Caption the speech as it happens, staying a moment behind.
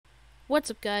What's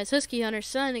up, guys? Husky Hunter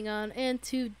signing on, and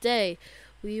today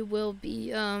we will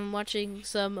be watching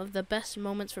some of the best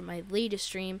moments from my latest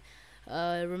stream.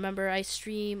 Remember, I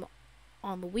stream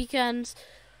on the weekends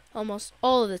almost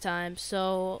all of the time,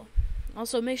 so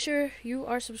also make sure you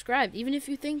are subscribed. Even if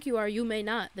you think you are, you may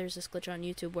not. There's this glitch on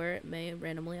YouTube where it may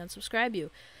randomly unsubscribe you.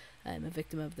 I'm a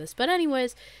victim of this. But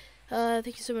anyways, thank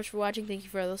you so much for watching. Thank you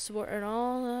for all the support, and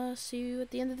I'll see you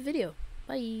at the end of the video.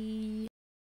 Bye.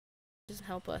 Doesn't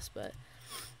help us, but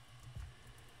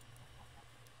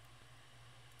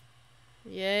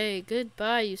yay,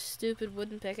 goodbye, you stupid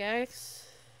wooden pickaxe.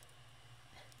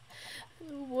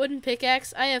 Wooden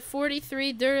pickaxe. I have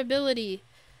 43 durability.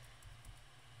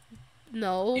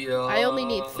 No, yeah. I only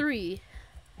need 3.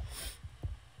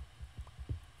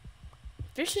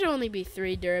 There should only be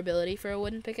 3 durability for a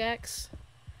wooden pickaxe.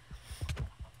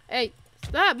 Hey,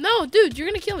 stop! No, dude, you're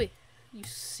gonna kill me. You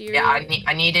serious? Yeah,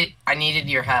 I needed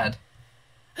your head.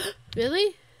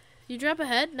 Really? You drop a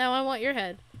head? Now I want your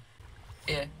head.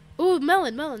 Yeah. Ooh,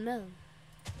 melon.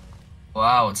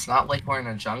 Wow, it's not like we're in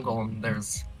a jungle and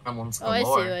there's someone's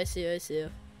galore. Oh, I see you.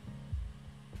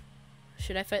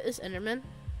 Should I fight this Enderman?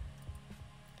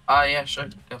 Yeah, sure.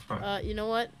 Go for it. You know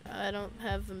what? I don't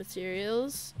have the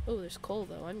materials. Oh, there's coal,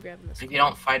 though. I'm grabbing this If coal. you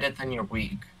don't fight it, then you're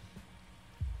weak.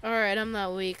 Alright, I'm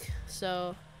not weak,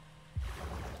 so...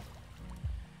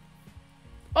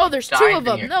 Oh, there's 2 of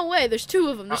them! No way, there's 2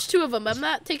 of them. There's 2 of them. I'm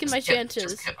not taking my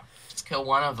chances. Just kill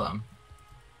one of them.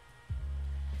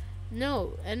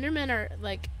 No, Endermen are,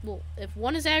 like... Well, if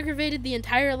one is aggravated, the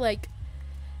entire, like...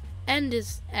 end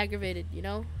is aggravated, you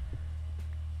know?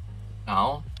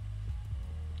 No.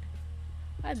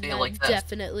 I'm like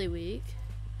definitely weak.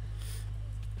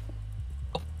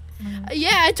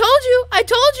 Yeah, I told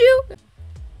you!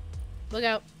 Look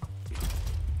out.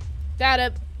 Got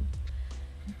him.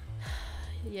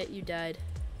 Yet you died.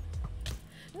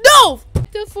 No!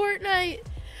 To Fortnite!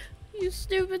 You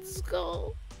stupid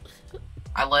skull.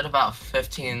 I led about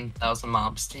 15,000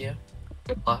 mobs to you.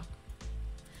 Good luck.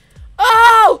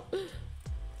 Oh!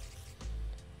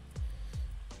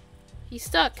 He's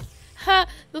stuck. Ha!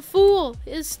 The fool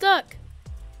is stuck.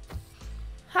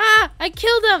 Ha! I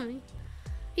killed him!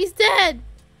 He's dead!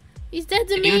 He's dead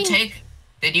to me!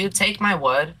 Did you take my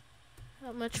wood?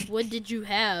 How much wood did you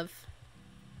have?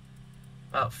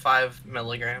 About 5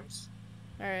 milligrams.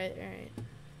 Alright.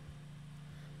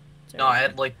 No, I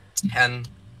had like 10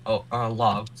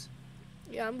 logs.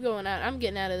 Yeah, I'm going out. I'm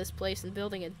getting out of this place and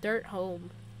building a dirt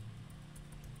home.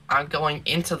 I'm going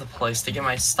into the place to get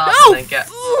my stuff and then get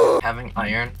having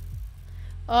iron.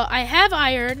 I have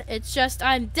iron. It's just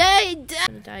I'm dead. I'm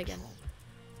gonna die again.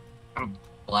 I'm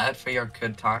glad for your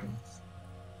good times.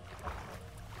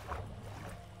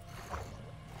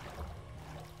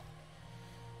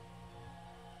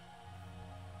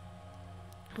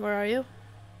 Where are you?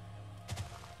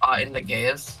 In the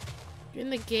caves. You're in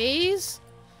the gaze?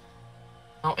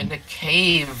 No, in the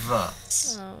cave. Oh.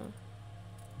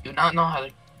 Do you not know how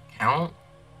to count?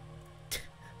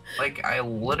 Like, I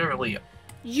literally...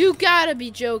 You gotta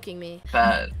be joking me.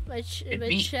 Bad. My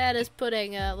chat is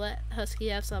putting, let Husky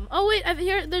have some. Oh wait,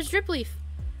 there's drip leaf.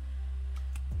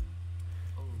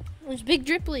 There's big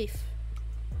drip leaf.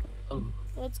 Oh.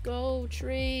 Let's go,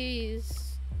 trees.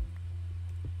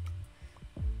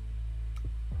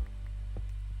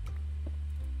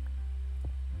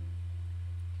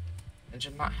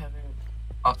 Imagine not having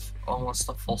almost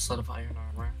a full set of iron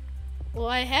armor. Well,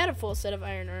 I had a full set of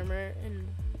iron armor and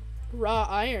raw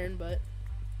iron, but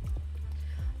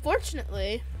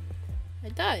fortunately, I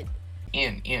died.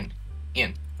 Ian.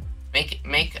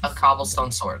 Make a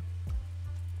cobblestone sword.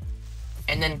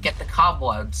 And then get the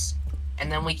cobwebs.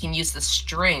 And then we can use the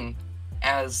string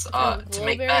as, to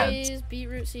make beds.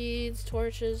 Beetroot seeds,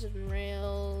 torches and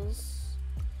rails,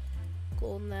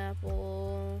 golden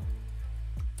apple.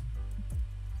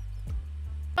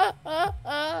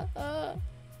 I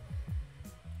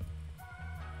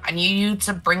need you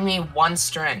to bring me 1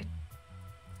 string.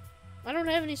 I don't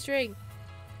have any string.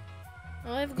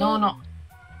 I have gold. No.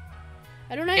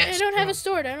 I don't have a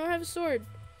sword. I don't have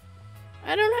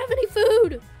any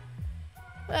food.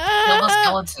 Kill the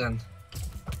skeleton.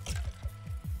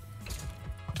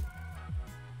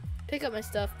 Pick up my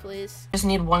stuff, please. Just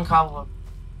need 1 cobweb.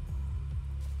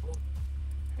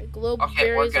 Globe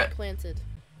berries are planted.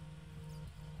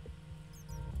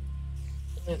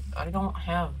 I don't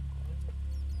have...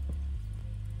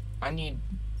 I need...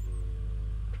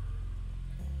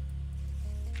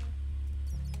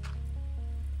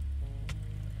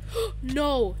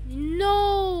 No!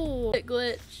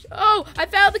 Glitch. Oh! I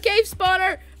found the cave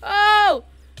spawner! Oh!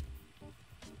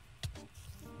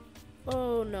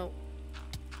 Oh no.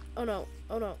 Oh no.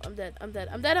 Oh no, I'm dead. I'm dead.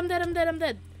 I'm dead. I'm dead. I'm dead. I'm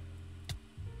dead.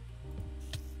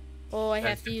 Oh, I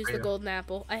have to use the golden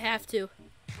apple. I have to.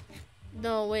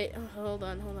 No, wait. Oh, hold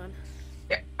on. Hold on.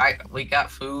 Yeah, we got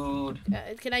food.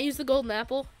 Can I use the golden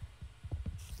apple?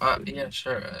 Yeah,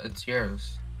 sure. It's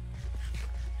yours.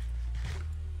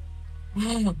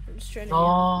 I'm just trying to.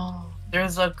 Oh,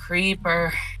 there's a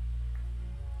creeper.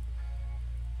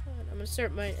 I'm gonna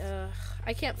start my.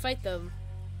 I can't fight them.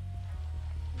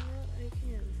 I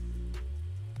can.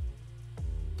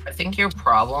 I think your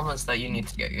problem is that you need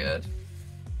to get good.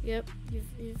 Yep, you've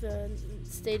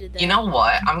stated that. You know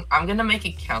what? I'm gonna make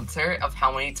a counter of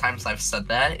how many times I've said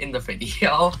that in the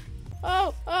video.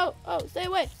 Oh! Stay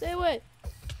away! Stay away!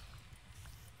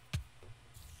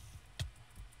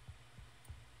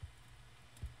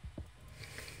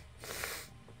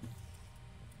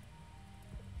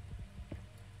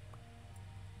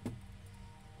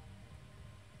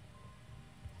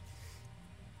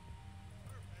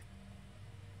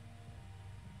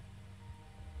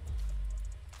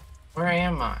 Where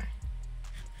am I?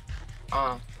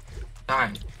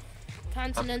 Dying.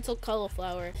 Continental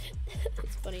cauliflower.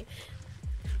 It's funny.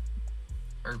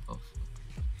 Purple.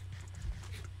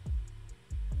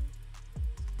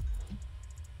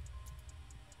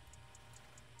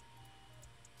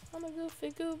 I'm a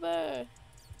goofy goober.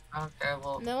 Okay,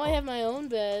 well. Now I have my own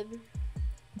bed.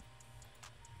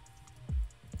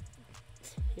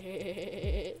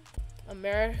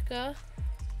 America.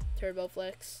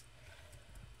 Turboflex.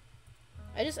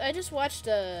 I just watched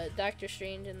Doctor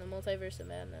Strange in the Multiverse of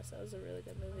Madness. That was a really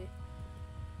good movie.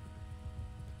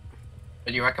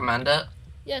 Would you recommend it?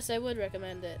 Yes, I would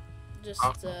recommend it. Just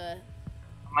I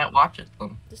might watch it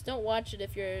then. just don't watch it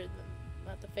if you're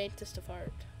not the faintest of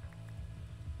heart.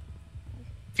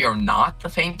 If you're not the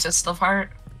faintest of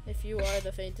heart. If you are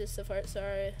the faintest of heart,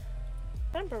 sorry.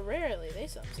 Temporarily,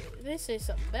 they say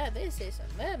something bad. They say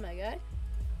something bad, my guy.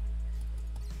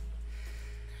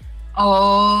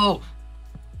 Oh.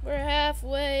 We're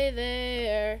halfway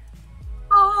there.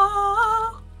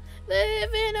 Oh.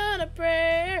 Living on a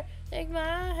prayer. Take my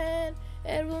hand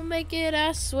and we'll make it,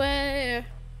 I swear.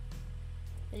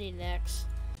 I need an axe.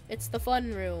 It's the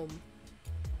fun room.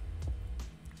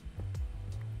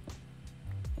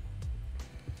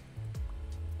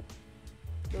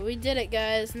 But we did it,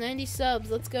 guys. 90 subs.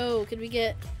 Let's go. Could we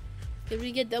get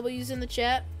W's in the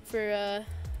chat for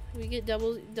can we get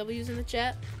W's in the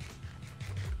chat?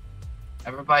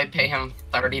 Everybody pay him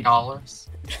 $30.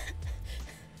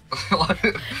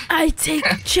 I take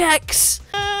checks.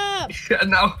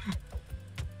 No.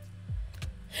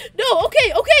 No, okay.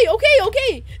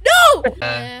 No! No,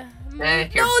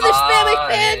 the spamming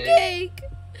pancake!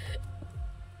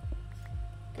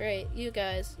 Great, you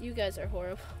guys are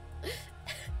horrible.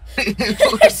 They're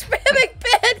spamming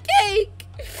pancake!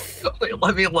 Wait,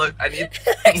 let me look. I need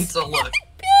to look.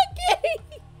 Pancake!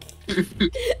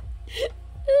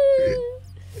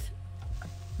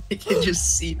 I can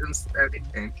just see them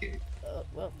spamming pancake. Oh,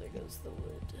 well, there goes the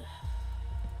wood.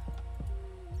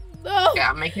 No! Yeah,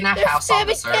 I'm making a house on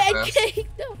the surface. Pancake.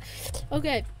 No.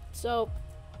 Okay, so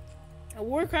a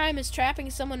war crime is trapping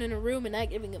someone in a room and not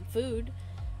giving them food.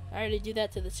 I already do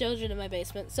that to the children in my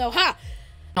basement. So, ha!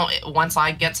 No, once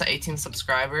I get to 18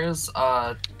 subscribers,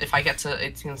 if I get to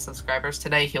 18 subscribers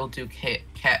today, he'll do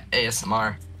cat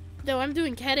ASMR. No, I'm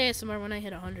doing cat ASMR when I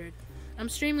hit 100. I'm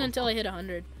streaming until I hit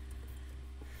 100.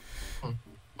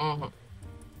 Mm-hmm.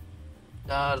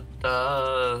 Da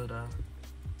da da.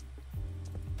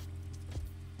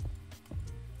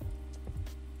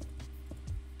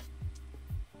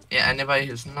 Yeah, anybody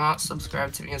who's not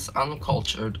subscribed to me is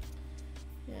uncultured.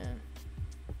 Yeah.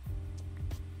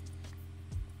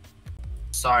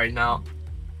 Sorry, no.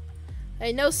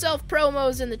 Hey, no self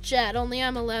promos in the chat. Only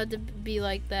I'm allowed to be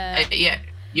like that. Yeah,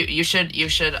 you should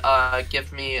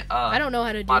give me I don't know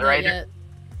how to do moderator. that yet.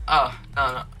 Oh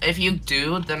no. If you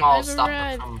do, then I'll stop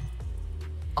it from.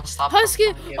 I'll stop.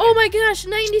 Husky. Oh my gosh,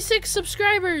 96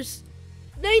 subscribers.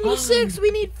 96.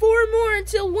 We need 4 more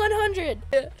until 100.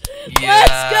 Yes.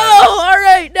 Let's go. All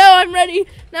right, now I'm ready.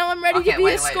 Now I'm ready Okay, to be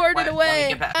wait, escorted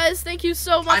away. Guys, thank you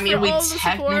so much for all the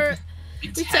support.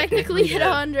 We technically hit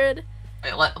 100.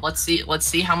 Wait, let's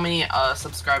see how many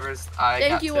subscribers I got.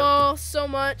 Thank you all so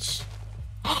much.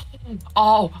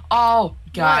 Oh,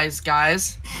 guys.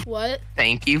 What?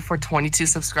 Thank you for 22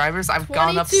 subscribers. I've 22.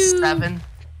 gone up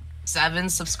 7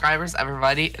 subscribers,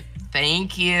 everybody.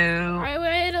 Thank you. Alright, we're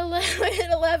at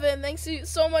 11. Thanks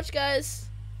so much, guys.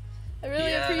 I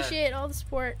really appreciate all the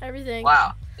support, everything.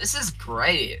 Wow, this is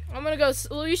great. I'm gonna go.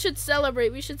 Well, we should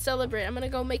celebrate. I'm gonna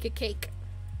go make a cake.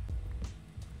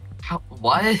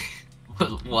 What?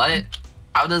 What?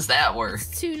 How does that work?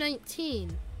 It's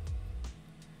 219.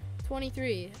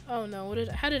 23. Oh no,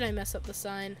 how did I mess up the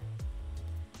sign?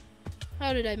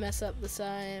 How did I mess up the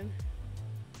sign?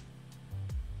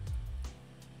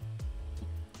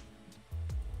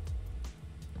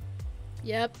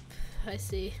 Yep, I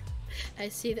see. I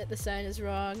see that the sign is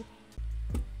wrong.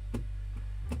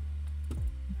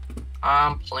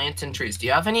 Planting trees. Do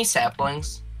you have any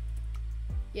saplings?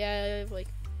 Yeah, I have like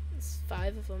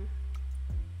 5 of them.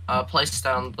 Place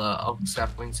down the oak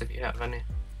saplings if you have any.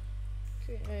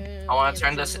 Okay, I want to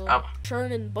turn this up.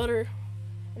 Churning butter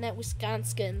in that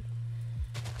Wisconsin.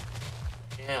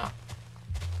 Yeah.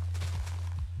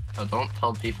 Oh, don't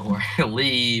tell people where I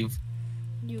leave.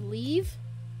 You leave?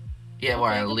 Yeah, Okay,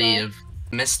 where I goodbye. leave.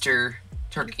 Mr.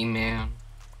 Turkey Man.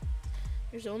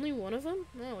 There's only one of them?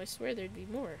 No, I swear there'd be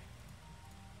more.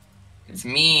 It's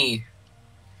me.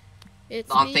 It's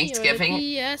On me Thanksgiving? or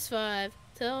the PS5.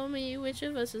 Tell me which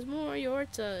of us is more your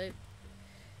type.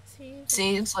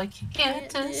 Seems like you can't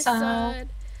decide. decide.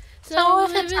 So So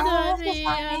if if it's it's all on me,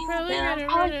 I'm probably gonna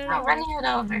run it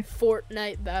over.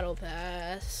 Fortnite Battle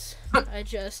Pass. I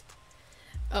just,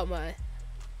 oh my,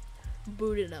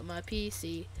 booted up my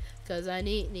PC because I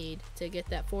need to get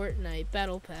that Fortnite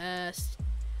Battle Pass.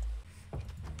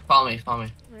 Follow me, follow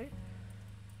me. Right.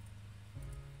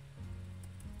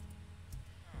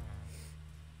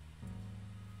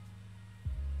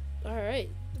 All right,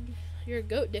 you're a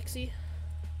goat, Dixie.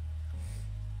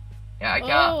 Yeah, I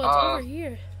got. Oh, it's over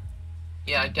here.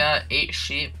 Yeah, I got 8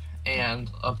 sheep and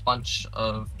a bunch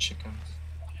of chickens.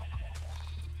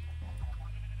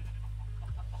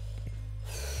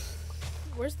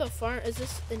 Where's the farm? Is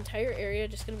this entire area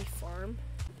just gonna be farm?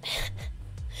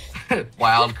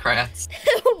 Wild crats.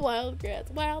 Wild crats.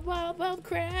 Wild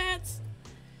crats.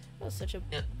 That was such a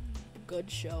good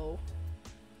show.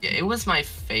 Yeah, it was my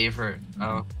favorite.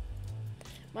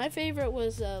 My favorite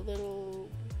was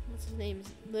what's his name?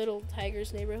 Little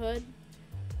Tiger's Neighborhood.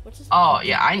 What's his Oh,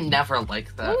 yeah, I never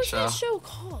liked that What was show. that show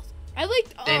called? I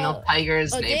liked Daniel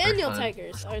Tiger's Neighborhood. Daniel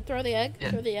Tigers. Throw the egg.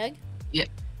 Yeah. Throw the egg. Yeah.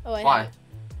 Oh, I Why? have it.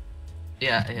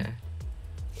 Yeah.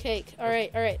 Cake. All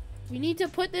right. We need to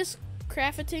put this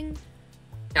crafting.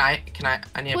 I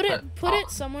need to Put it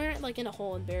somewhere like in a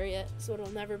hole and bury it so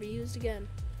it'll never be used again.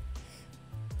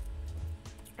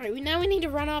 All right. Now we need to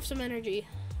run off some energy.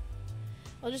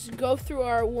 I'll just go through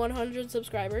our 100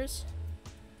 subscribers.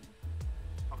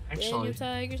 Actually, Daniel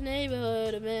Tiger's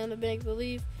Neighborhood, a man of make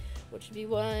believe. What should be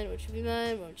one? What should be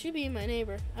mine? Won't you be my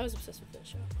neighbor? I was obsessed with that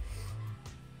show.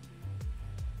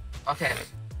 okay.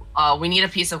 We need a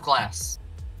piece of glass.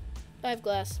 I have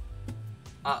glass.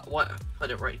 What? Put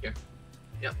it right here.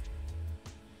 Yep.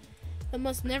 It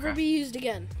must never Okay. be used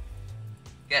again.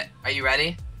 Are you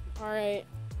ready? All right.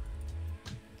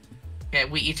 Okay,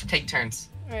 we each take turns.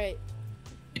 All right.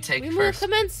 You take We will first.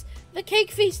 commence the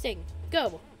cake feasting.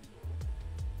 Go.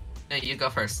 No, you go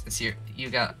first. You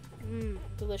got.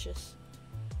 Delicious.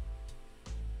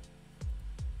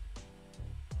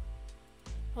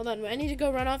 Hold on, I need to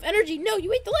go run off energy. No,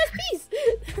 you ate the last piece.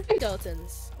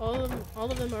 Skeletons. All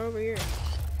of them are over here.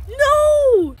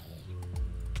 No!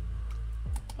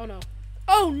 Oh no.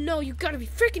 Oh no, you gotta be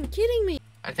freaking kidding me.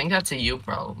 I think that's a you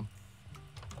problem.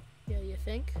 Yeah, you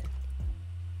think?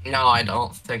 No, I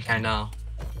don't think I know.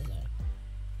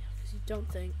 Because you don't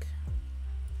think.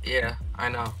 Yeah, I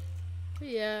know.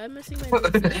 Yeah, I'm missing my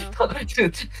boots now.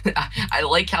 I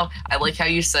like how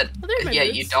you said. Oh, there's my Yeah,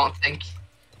 boots. you don't think.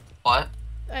 What?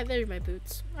 There's my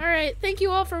boots. Alright, thank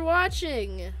you all for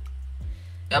watching.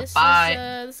 Bye.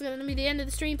 This is going to be the end of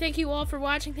the stream. Thank you all for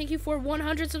watching. Thank you for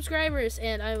 100 subscribers.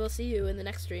 And I will see you in the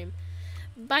next stream.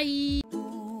 Bye.